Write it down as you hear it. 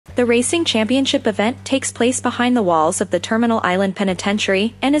The racing championship event takes place behind the walls of the Terminal Island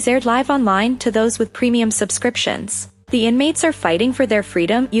Penitentiary and is aired live online to those with premium subscriptions. The inmates are fighting for their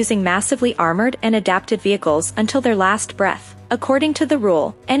freedom using massively armored and adapted vehicles until their last breath. According to the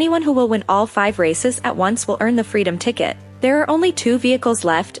rule, anyone who will win all 5 races at once will earn the freedom ticket. There are only 2 vehicles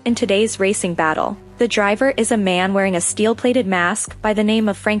left in today's racing battle. The driver is a man wearing a steel-plated mask by the name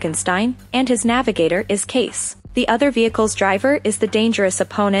of Frankenstein, and his navigator is Case. The other vehicle's driver is the dangerous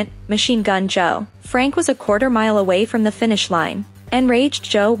opponent, Machine Gun Joe. Frank was a quarter-mile away from the finish line. Enraged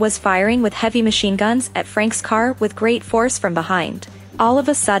Joe was firing with heavy machine guns at Frank's car with great force from behind. All of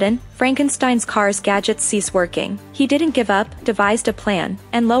a sudden, Frankenstein's car's gadgets cease working. He didn't give up, devised a plan,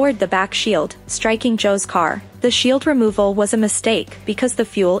 and lowered the back shield, striking Joe's car. The shield removal was a mistake because the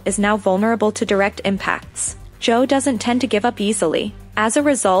fuel is now vulnerable to direct impacts. Joe doesn't tend to give up easily. As a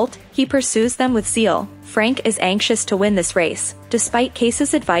result, he pursues them with zeal. Frank is anxious to win this race, despite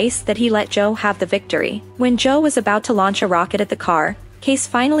Case's advice that he let Joe have the victory. When Joe was about to launch a rocket at the car, Case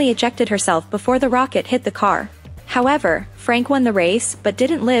finally ejected herself before the rocket hit the car. However, Frank won the race but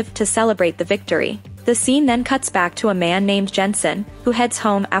didn't live to celebrate the victory. The scene then cuts back to a man named Jensen, who heads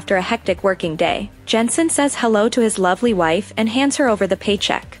home after a hectic working day. Jensen says hello to his lovely wife and hands her over the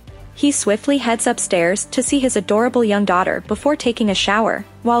paycheck. He swiftly heads upstairs to see his adorable young daughter before taking a shower.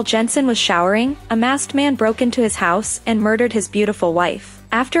 While Jensen was showering, a masked man broke into his house and murdered his beautiful wife.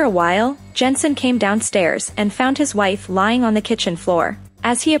 After a while, Jensen came downstairs and found his wife lying on the kitchen floor.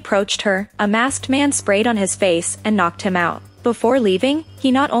 As he approached her, a masked man sprayed on his face and knocked him out. Before leaving,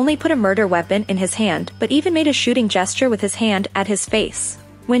 he not only put a murder weapon in his hand but even made a shooting gesture with his hand at his face.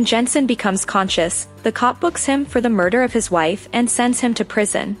 When Jensen becomes conscious, the cop books him for the murder of his wife and sends him to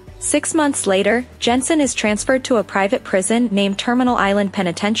prison. 6 months later, Jensen is transferred to a private prison named Terminal Island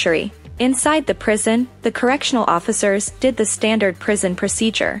Penitentiary. Inside the prison, the correctional officers did the standard prison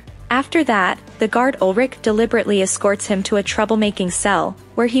procedure. After that, the guard Ulrich deliberately escorts him to a troublemaking cell,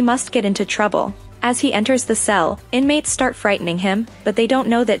 where he must get into trouble. As he enters the cell, inmates start frightening him, but they don't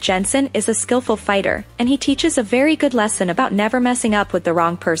know that Jensen is a skillful fighter, and he teaches a very good lesson about never messing up with the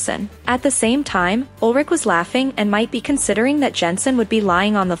wrong person. At the same time, Ulrich was laughing and might be considering that Jensen would be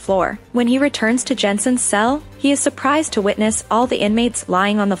lying on the floor. When he returns to Jensen's cell, he is surprised to witness all the inmates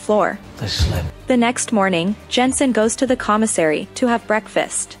lying on the floor. The next morning, Jensen goes to the commissary to have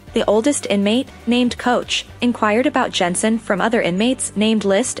breakfast. The oldest inmate, named Coach, inquired about Jensen from other inmates named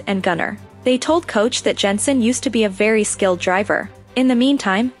List and Gunner. They told Coach that Jensen used to be a very skilled driver. In the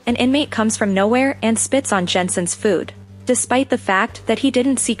meantime, an inmate comes from nowhere and spits on Jensen's food. Despite the fact that he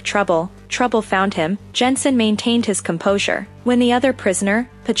didn't seek trouble, trouble found him, Jensen maintained his composure. When the other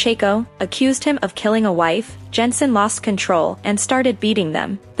prisoner, Pacheco, accused him of killing a wife, Jensen lost control and started beating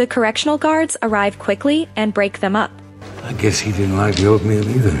them. The correctional guards arrive quickly and break them up. I guess he didn't like the oatmeal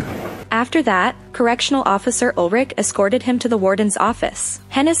either. After that, correctional officer Ulrich escorted him to the warden's office.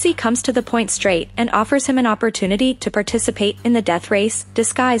 Hennessy comes to the point straight and offers him an opportunity to participate in the death race,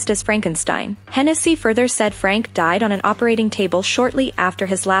 disguised as Frankenstein. Hennessy further said Frank died on an operating table shortly after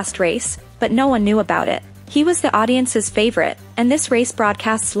his last race, but no one knew about it. He was the audience's favorite, and this race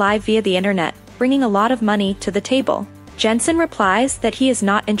broadcasts live via the internet, bringing a lot of money to the table. Jensen replies that he is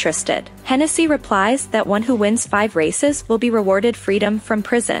not interested. Hennessy replies that one who wins 5 races will be rewarded freedom from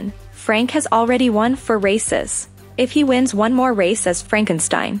prison. Frank has already won 4 races. If he wins one more race as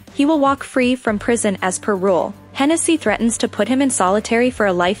Frankenstein, he will walk free from prison as per rule. Hennessy threatens to put him in solitary for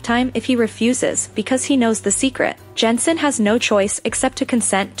a lifetime if he refuses because he knows the secret. Jensen has no choice except to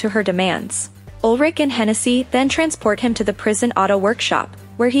consent to her demands. Ulrich and Hennessy then transport him to the prison auto workshop,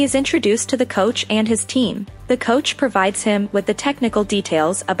 where he is introduced to the coach and his team. The coach provides him with the technical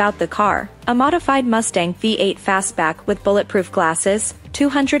details about the car: a modified Mustang V8 fastback with bulletproof glasses,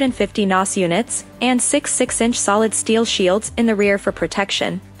 250 NOS units, and 6 6-inch solid steel shields in the rear for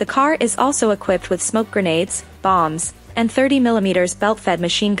protection. The car is also equipped with smoke grenades, bombs, and 30mm belt-fed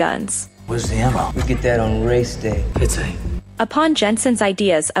machine guns. Where's the ammo? We get that on race day. Pity. Upon Jensen's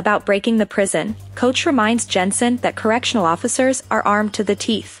ideas about breaking the prison, Coach reminds Jensen that correctional officers are armed to the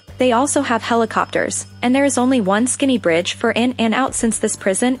teeth. They also have helicopters, and there is only one skinny bridge for in and out since this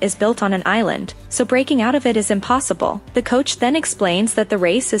prison is built on an island, so breaking out of it is impossible. The coach then explains that the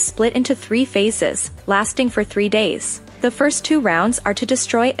race is split into 3 phases, lasting for 3 days. The first 2 rounds are to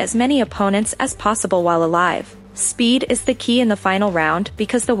destroy as many opponents as possible while alive. Speed is the key in the final round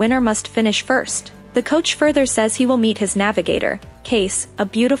because the winner must finish first. The coach further says he will meet his navigator, Case, a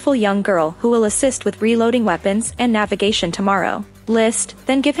beautiful young girl who will assist with reloading weapons and navigation tomorrow. List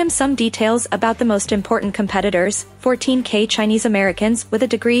then give him some details about the most important competitors: 14K Chinese Americans with a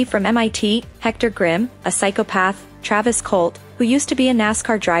degree from MIT, Hector Grimm, a psychopath, Travis Colt, who used to be a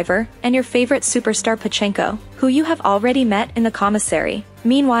NASCAR driver, and your favorite superstar Pachenko, who you have already met in the commissary.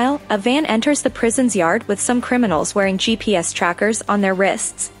 Meanwhile, a van enters the prison's yard with some criminals wearing GPS trackers on their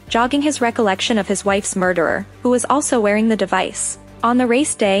wrists, jogging his recollection of his wife's murderer, who was also wearing the device. On the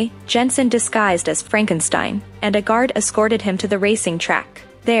race day, Jensen disguised as Frankenstein, and a guard escorted him to the racing track.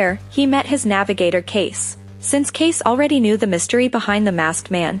 There, he met his navigator Case. Since Case already knew the mystery behind the masked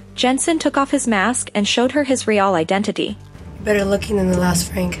man, Jensen took off his mask and showed her his real identity. Better looking than the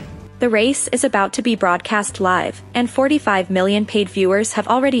last Frank. The race is about to be broadcast live, and 45 million paid viewers have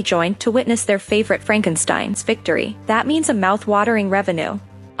already joined to witness their favorite Frankenstein's victory. That means a mouth-watering revenue.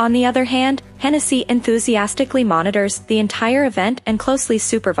 On the other hand, Hennessy enthusiastically monitors the entire event and closely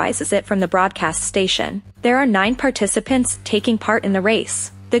supervises it from the broadcast station. There are 9 participants taking part in the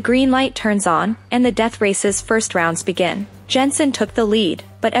race. The green light turns on, and the death race's first rounds begin. Jensen took the lead,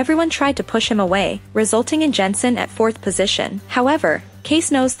 but everyone tried to push him away, resulting in Jensen at 4th position. However, Case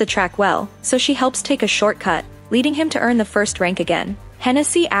knows the track well, so she helps take a shortcut, leading him to earn the first rank again.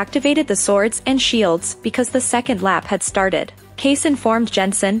 Hennessy activated the swords and shields because the second lap had started. Case informed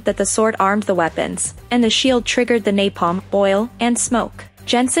Jensen that the sword armed the weapons, and the shield triggered the napalm, oil, and smoke.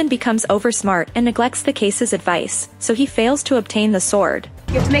 Jensen becomes oversmart and neglects the Case's advice, so he fails to obtain the sword.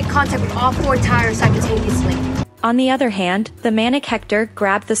 You have to make contact with all 4 tires simultaneously. On the other hand, the manic Hector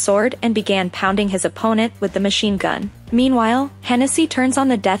grabbed the sword and began pounding his opponent with the machine gun. Meanwhile, Hennessy turns on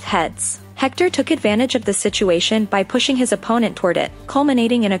the death heads. Hector took advantage of the situation by pushing his opponent toward it,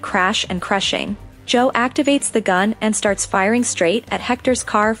 culminating in a crash and crushing. Joe activates the gun and starts firing straight at Hector's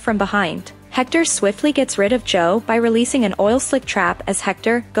car from behind. Hector swiftly gets rid of Joe by releasing an oil slick trap as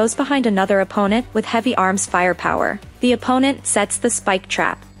Hector goes behind another opponent with heavy arms firepower. The opponent sets the spike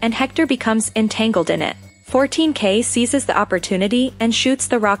trap, and Hector becomes entangled in it. 14K seizes the opportunity and shoots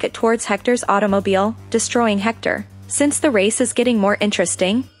the rocket towards Hector's automobile, destroying Hector. Since the race is getting more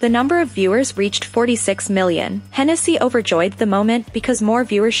interesting, the number of viewers reached 46 million. Hennessy overjoyed the moment because more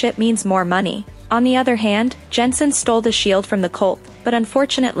viewership means more money. On the other hand, Jensen stole the shield from the Colt, but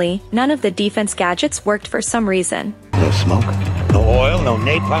unfortunately, none of the defense gadgets worked for some reason. No smoke, no oil, no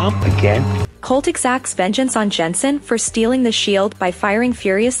napalm, again. Colt exacts vengeance on Jensen for stealing the shield by firing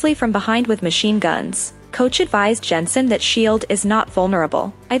furiously from behind with machine guns. Coach advised Jensen that Shield is not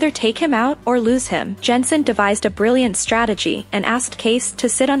vulnerable. Either take him out or lose him. Jensen devised a brilliant strategy and asked Case to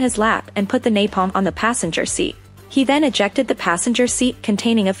sit on his lap and put the napalm on the passenger seat. He then ejected the passenger seat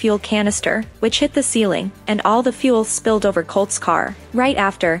containing a fuel canister, which hit the ceiling, and all the fuel spilled over Colt's car. Right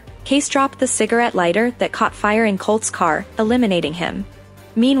after, Case dropped the cigarette lighter that caught fire in Colt's car, eliminating him.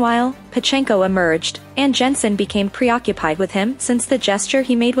 Meanwhile, Pachenko emerged, and Jensen became preoccupied with him since the gesture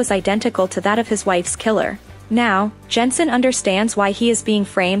he made was identical to that of his wife's killer. Now, Jensen understands why he is being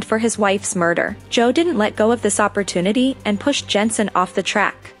framed for his wife's murder. Joe didn't let go of this opportunity and pushed Jensen off the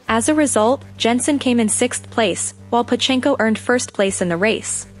track. As a result, Jensen came in 6th place, while Pachenko earned 1st place in the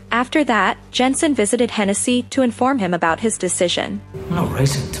race. After that, Jensen visited Hennessy to inform him about his decision. No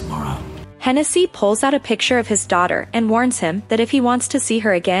racing tomorrow. Hennessy pulls out a picture of his daughter and warns him that if he wants to see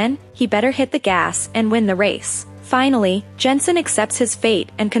her again, he better hit the gas and win the race. Finally, Jensen accepts his fate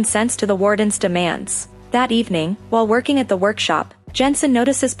and consents to the warden's demands. That evening, while working at the workshop, Jensen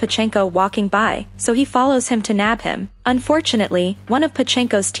notices Pachenko walking by, so he follows him to nab him. Unfortunately, one of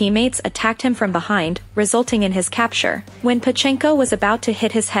Pachenko's teammates attacked him from behind, resulting in his capture. When Pachenko was about to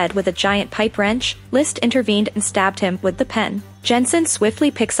hit his head with a giant pipe wrench, List intervened and stabbed him with the pen. Jensen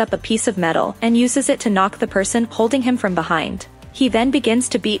swiftly picks up a piece of metal and uses it to knock the person holding him from behind. He then begins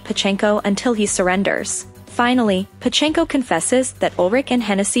to beat Pachenko until he surrenders. Finally, Pachenko confesses that Ulrich and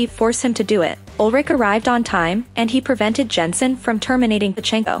Hennessy forced him to do it. Ulrich arrived on time, and he prevented Jensen from terminating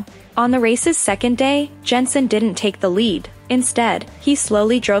Pachenko. On the race's second day, Jensen didn't take the lead. Instead, he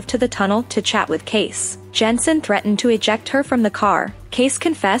slowly drove to the tunnel to chat with Case. Jensen threatened to eject her from the car. Case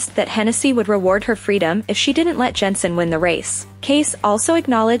confessed that Hennessy would reward her freedom if she didn't let Jensen win the race. Case also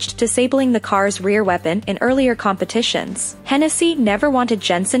acknowledged disabling the car's rear weapon in earlier competitions. Hennessy never wanted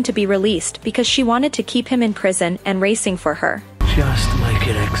Jensen to be released because she wanted to keep him in prison and racing for her. Just make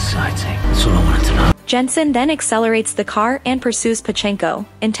it exciting. That's all I wanted to know. Jensen then accelerates the car and pursues Pachenko,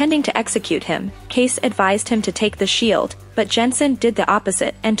 intending to execute him. Case advised him to take the shield, but Jensen did the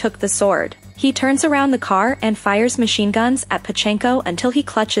opposite and took the sword. He turns around the car and fires machine guns at Pachenko until he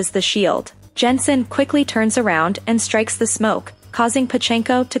clutches the shield. Jensen quickly turns around and strikes the smoke, causing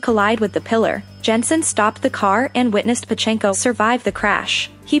Pachenko to collide with the pillar. Jensen stopped the car and witnessed Pachenko survive the crash.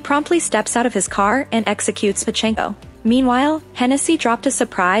 He promptly steps out of his car and executes Pachenko. Meanwhile, Hennessy dropped a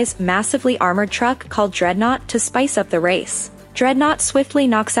surprise, massively armored truck called Dreadnought to spice up the race. Dreadnought swiftly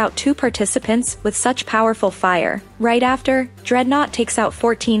knocks out 2 participants with such powerful fire. Right after, Dreadnought takes out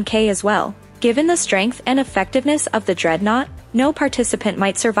 14K as well. Given the strength and effectiveness of the Dreadnought, no participant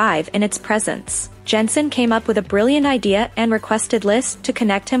might survive in its presence. Jensen came up with a brilliant idea and requested List to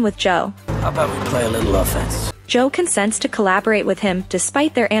connect him with Joe. How about we play a little offense? Joe consents to collaborate with him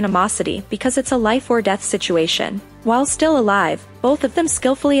despite their animosity because it's a life or death situation. While still alive, both of them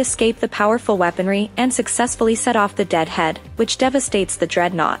skillfully escape the powerful weaponry and successfully set off the Deadhead, which devastates the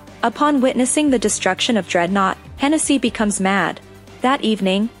Dreadnought. Upon witnessing the destruction of Dreadnought, Hennessy becomes mad. That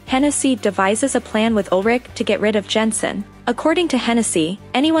evening, Hennessy devises a plan with Ulrich to get rid of Jensen. According to Hennessy,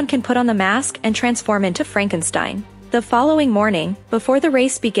 anyone can put on the mask and transform into Frankenstein. The following morning, before the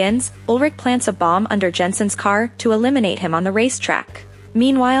race begins, Ulrich plants a bomb under Jensen's car to eliminate him on the racetrack.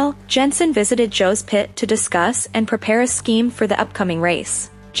 Meanwhile, Jensen visited Joe's pit to discuss and prepare a scheme for the upcoming race.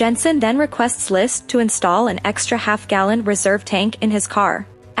 Jensen then requests List to install an extra half-gallon reserve tank in his car.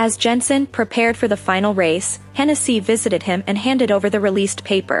 As Jensen prepared for the final race, Hennessy visited him and handed over the released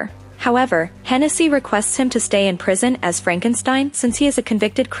paper. However, Hennessy requests him to stay in prison as Frankenstein since he is a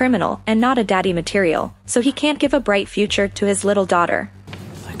convicted criminal and not a daddy material, so he can't give a bright future to his little daughter.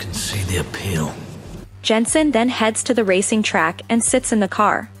 I can see the appeal. Jensen then heads to the racing track and sits in the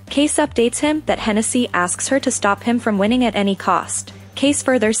car. Case updates him that Hennessy asks her to stop him from winning at any cost. Case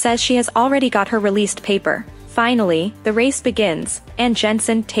further says she has already got her released paper. Finally, the race begins, and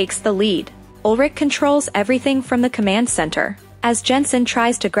Jensen takes the lead. Ulrich controls everything from the command center. As Jensen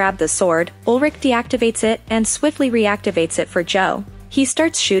tries to grab the sword, Ulrich deactivates it and swiftly reactivates it for Joe. He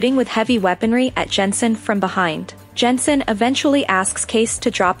starts shooting with heavy weaponry at Jensen from behind. Jensen eventually asks Case to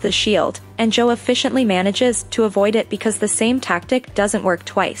drop the shield, and Joe efficiently manages to avoid it because the same tactic doesn't work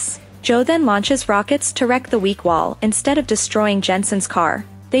twice. Joe then launches rockets to wreck the weak wall instead of destroying Jensen's car.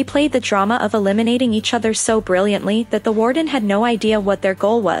 They played the drama of eliminating each other so brilliantly that the warden had no idea what their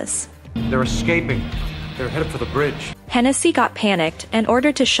goal was. They're escaping. They're headed for the bridge. Hennessy got panicked and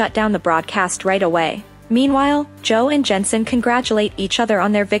ordered to shut down the broadcast right away. Meanwhile, Joe and Jensen congratulate each other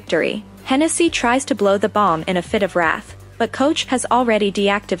on their victory. Hennessy tries to blow the bomb in a fit of wrath, but Coach has already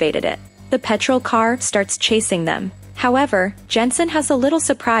deactivated it. The petrol car starts chasing them. However, Jensen has a little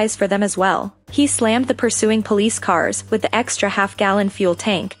surprise for them as well. He slammed the pursuing police cars with the extra half-gallon fuel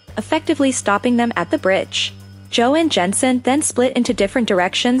tank, effectively stopping them at the bridge. Joe and Jensen then split into different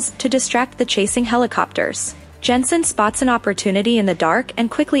directions to distract the chasing helicopters. Jensen spots an opportunity in the dark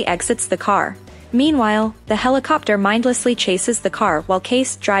and quickly exits the car. Meanwhile, the helicopter mindlessly chases the car while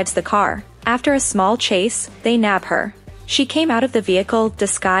Case drives the car. After a small chase, they nab her. She came out of the vehicle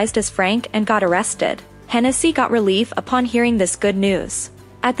disguised as Frank and got arrested. Hennessy got relief upon hearing this good news.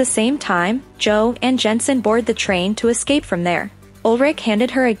 At the same time, Joe and Jensen board the train to escape from there. Ulrich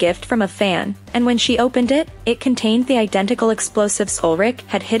handed her a gift from a fan, and when she opened it, it contained the identical explosives Ulrich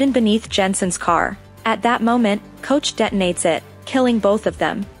had hidden beneath Jensen's car. At that moment, Coach detonates it, killing both of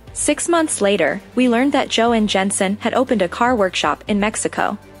them. 6 months later, we learned that Joe and Jensen had opened a car workshop in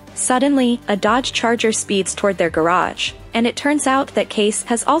Mexico. Suddenly, a Dodge Charger speeds toward their garage, and it turns out that Case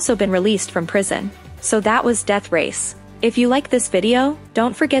has also been released from prison. So that was Death Race. If you like this video,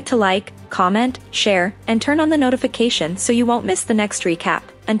 don't forget to like, comment, share, and turn on the notification so you won't miss the next recap.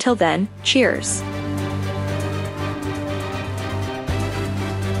 Until then, cheers!